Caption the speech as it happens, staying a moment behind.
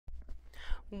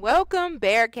Welcome,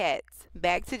 Bearcats,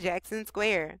 back to Jackson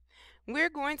Square. We're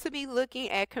going to be looking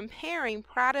at comparing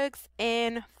products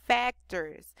and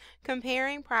factors.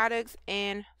 Comparing products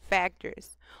and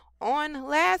factors. On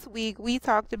last week, we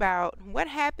talked about what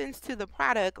happens to the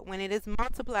product when it is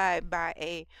multiplied by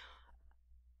a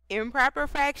improper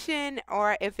fraction,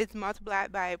 or if it's multiplied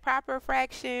by a proper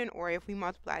fraction, or if we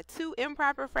multiply two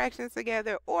improper fractions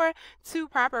together, or two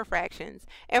proper fractions.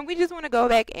 And we just want to go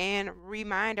back and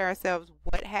remind ourselves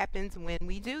what happens when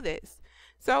we do this.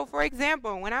 So for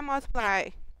example, when I multiply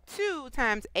 2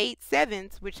 times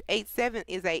 8/7, which 8/7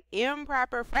 is a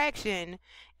improper fraction,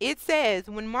 it says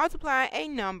when multiplying a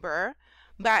number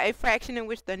by a fraction in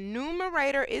which the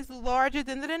numerator is larger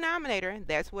than the denominator,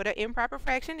 that's what an improper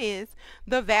fraction is,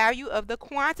 the value of the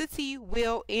quantity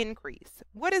will increase.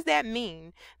 What does that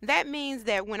mean? That means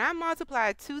that when I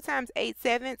multiply 2 times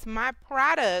 8/7, my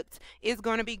product is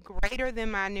going to be greater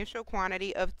than my initial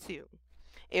quantity of 2.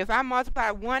 If I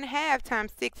multiply 1/2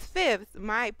 times 6/5,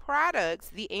 my products,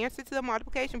 the answer to the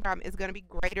multiplication problem, is going to be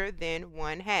greater than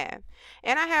 1/2.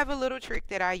 And I have a little trick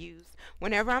that I use.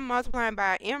 Whenever I'm multiplying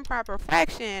by an improper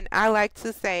fraction, I like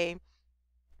to say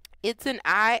it's an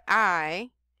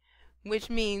II, which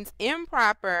means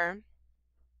improper,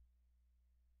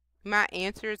 my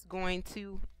answer is going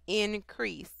to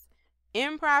increase.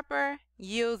 Improper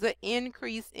yields an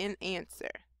increase in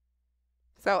answer.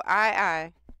 So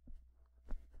II.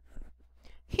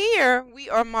 Here we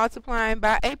are multiplying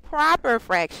by a proper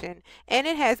fraction, and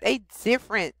it has a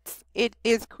difference. It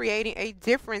is creating a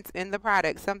difference in the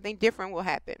product. Something different will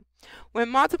happen. When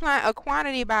multiplying a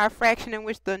quantity by a fraction in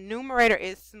which the numerator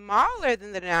is smaller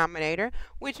than the denominator,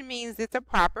 which means it's a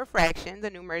proper fraction, the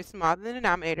numerator is smaller than the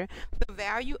denominator, the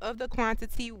value of the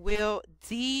quantity will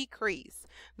decrease.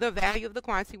 The value of the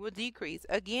quantity will decrease.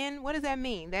 Again, what does that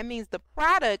mean? That means the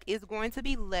product is going to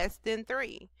be less than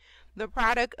 3. The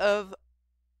product of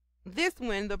this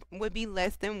one would be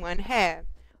less than 1/2.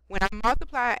 When I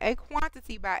multiply a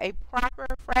quantity by a proper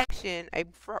fraction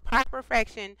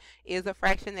is a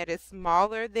fraction that is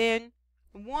smaller than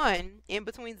 1, in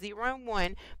between 0 and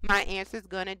 1, my answer is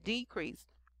going to decrease.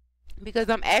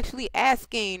 Because I'm actually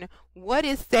asking, what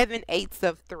is 7/8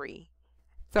 of 3?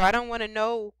 So I don't want to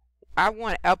know, I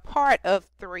want a part of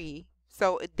 3.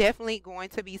 So it's definitely going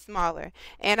to be smaller.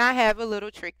 And I have a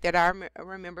little trick that I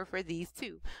remember for these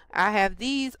two. I have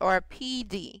these are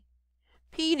PD.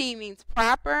 PD means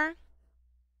proper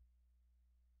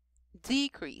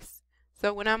decrease.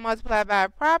 So when I multiply by a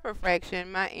proper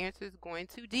fraction, my answer is going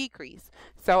to decrease.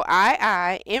 So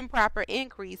II, improper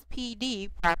increase, PD,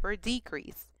 proper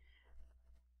decrease.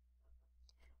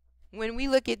 When we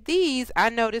look at these, I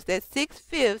notice that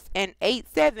 6/5 and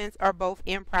 8/7 are both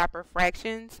improper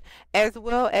fractions, as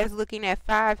well as looking at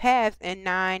 5/2 and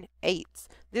 9/8.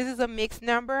 This is a mixed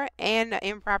number and an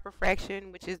improper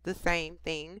fraction, which is the same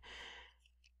thing.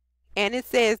 And it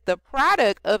says the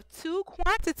product of two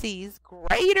quantities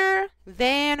greater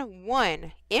than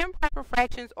 1. Improper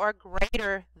fractions are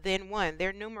greater than 1.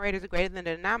 Their numerators are greater than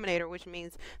the denominator, which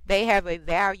means they have a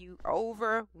value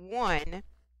over 1.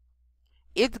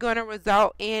 It's going to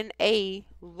result in a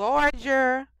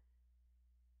larger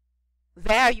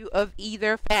value of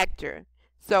either factor.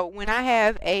 So when I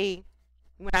have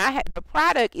the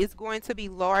product is going to be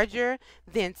larger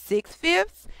than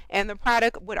 6/5, and the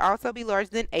product would also be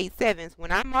larger than 8/7.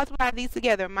 When I multiply these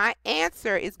together, my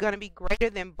answer is going to be greater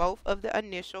than both of the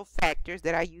initial factors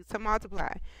that I used to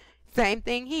multiply. Same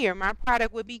thing here. My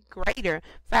product would be greater.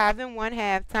 5 and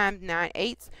 1/2 times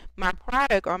 9/8. My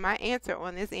product, or my answer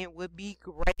on this end, would be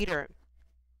greater.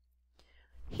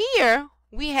 Here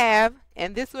we have,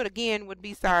 and this would again would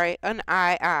be, an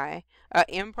II, an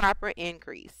improper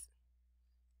increase.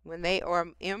 When they are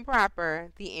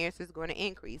improper, the answer is going to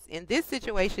increase. In this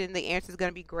situation, the answer is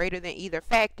going to be greater than either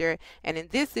factor, and in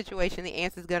this situation, the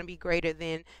answer is going to be greater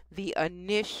than the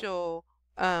initial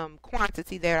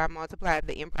quantity that I multiplied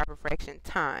the improper fraction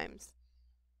times,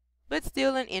 but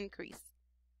still an increase.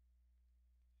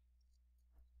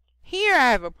 Here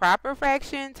I have a proper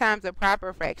fraction times a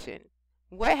proper fraction.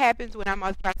 What happens when I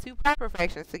multiply two proper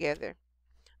fractions together?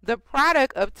 The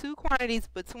product of two quantities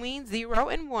between 0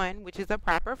 and 1, which is a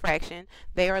proper fraction,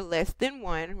 they are less than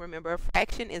 1. Remember, a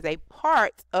fraction is a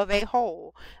part of a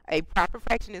whole. A proper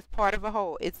fraction is part of a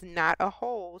whole. It's not a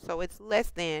whole, so it's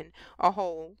less than a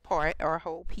whole part or a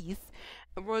whole piece.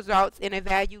 Results in a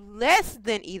value less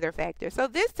than either factor. So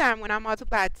this time when I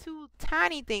multiply two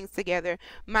tiny things together,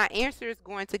 my answer is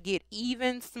going to get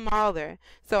even smaller.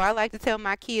 So I like to tell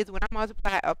my kids, when I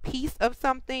multiply a piece of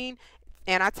something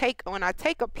and when I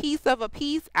take a piece of a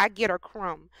piece, I get a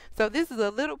crumb. So this is a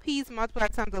little piece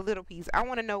multiplied times a little piece. I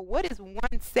want to know what is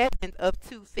 1/7 of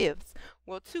 2/5.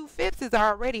 Well, 2/5 is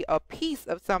already a piece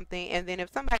of something, and then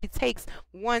if somebody takes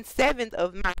 1/7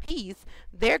 of my piece,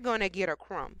 they're going to get a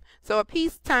crumb. So a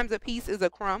piece times a piece is a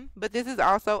crumb, but this is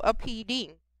also a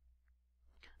PD.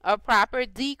 A proper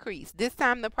decrease. This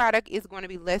time the product is going to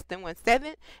be less than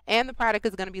 1/7 and the product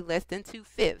is going to be less than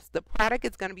 2/5. The product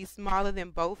is going to be smaller than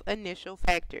both initial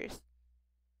factors.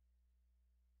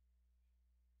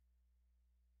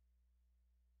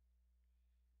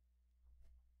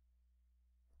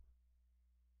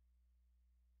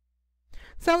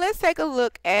 So let's take a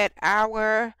look at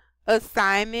our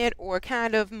assignment, or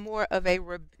kind of more of a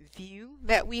review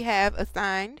that we have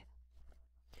assigned.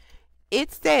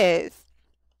 It says,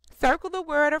 circle the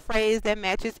word or phrase that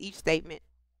matches each statement.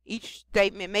 Each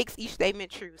statement makes each statement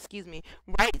true.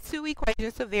 Write 2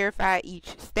 equations to verify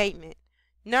each statement.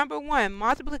 Number 1,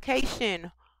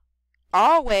 multiplication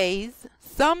always,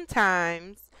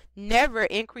 sometimes, never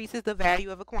increases the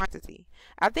value of a quantity.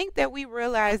 I think that we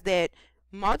realize that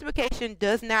multiplication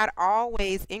does not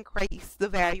always increase the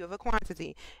value of a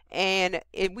quantity, and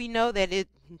we know that it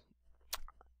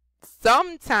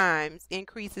sometimes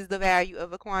increases the value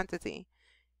of a quantity.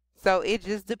 So it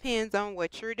just depends on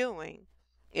what you're doing.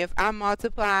 If I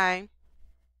multiply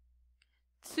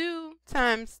 2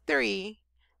 times 3,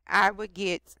 I would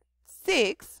get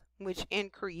 6, which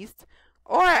increased.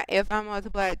 Or if I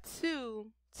multiply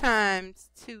 2 times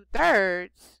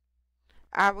 2/3,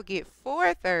 I would get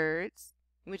 4/3,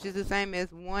 which is the same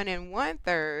as 1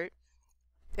 1/3,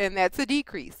 and that's a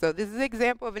decrease. So this is an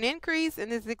example of an increase,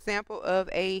 and this is an example of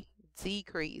a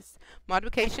decrease.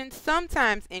 Multiplication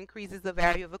sometimes increases the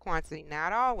value of a quantity,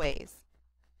 not always.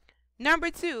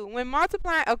 Number 2, when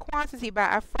multiplying a quantity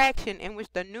by a fraction in which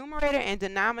the numerator and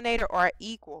denominator are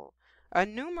equal. A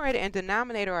numerator and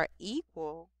denominator are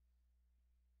equal.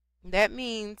 That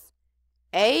means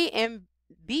A and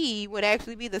B would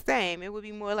actually be the same. It would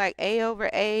be more like A over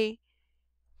A.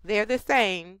 They're the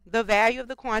same. The value of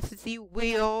the quantity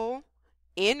will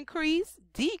increase,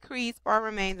 decrease, or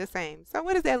remain the same. So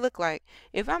what does that look like?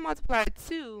 If I multiply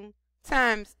 2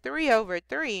 times 3 over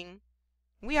 3,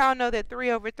 we all know that 3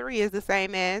 over 3 is the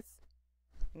same as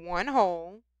 1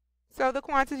 whole. So the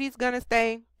quantity is going to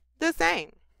stay the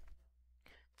same.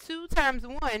 2 times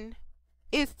 1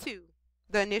 is 2.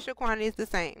 The initial quantity is the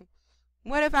same.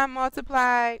 What if I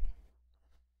multiply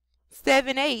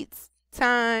 7/8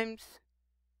 times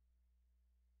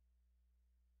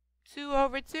 2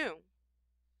 over 2?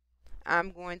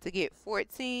 I'm going to get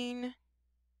 14.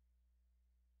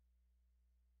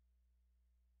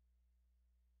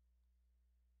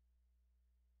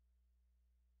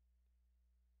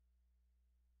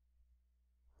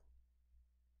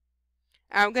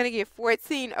 I'm going to get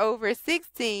 14 over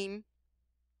 16,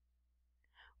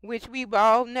 which we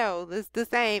all know is the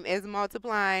same as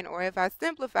multiplying, or if I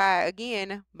simplify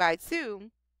again by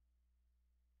 2,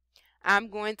 I'm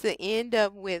going to end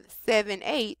up with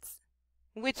 7/8,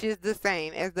 which is the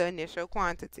same as the initial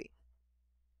quantity.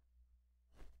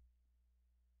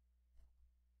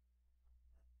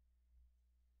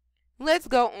 Let's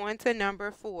go on to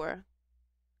number 4.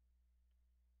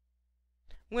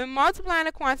 When multiplying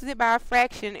a quantity by a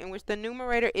fraction in which the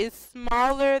numerator is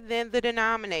smaller than the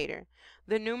denominator,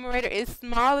 the numerator is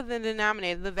smaller than the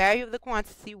denominator, the value of the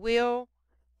quantity will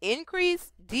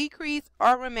increase, decrease,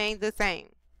 or remain the same.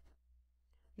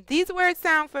 These words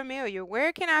sound familiar.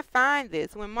 Where can I find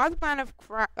this? When multiplying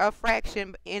a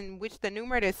fraction in which the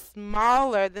numerator is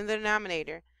smaller than the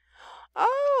denominator.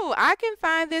 Oh, I can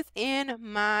find this in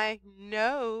my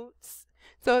notes.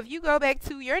 So if you go back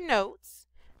to your notes,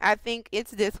 I think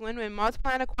it's this one. When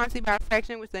multiplying a quantity by a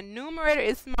fraction in which the numerator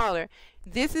is smaller,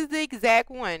 this is the exact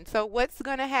one. So what's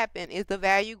going to happen? Is the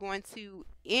value going to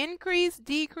increase,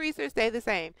 decrease, or stay the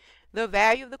same? The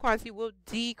value of the quantity will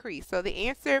decrease. So the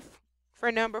answer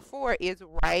for number 4 is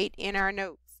right in our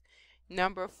notes.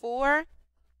 Number 4,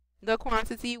 the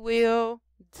quantity will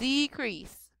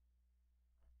decrease.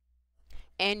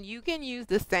 And you can use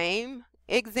the same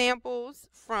examples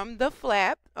from the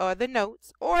flap or the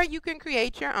notes, or you can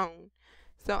create your own.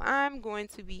 So I'm going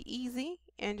to be easy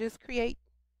and just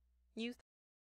use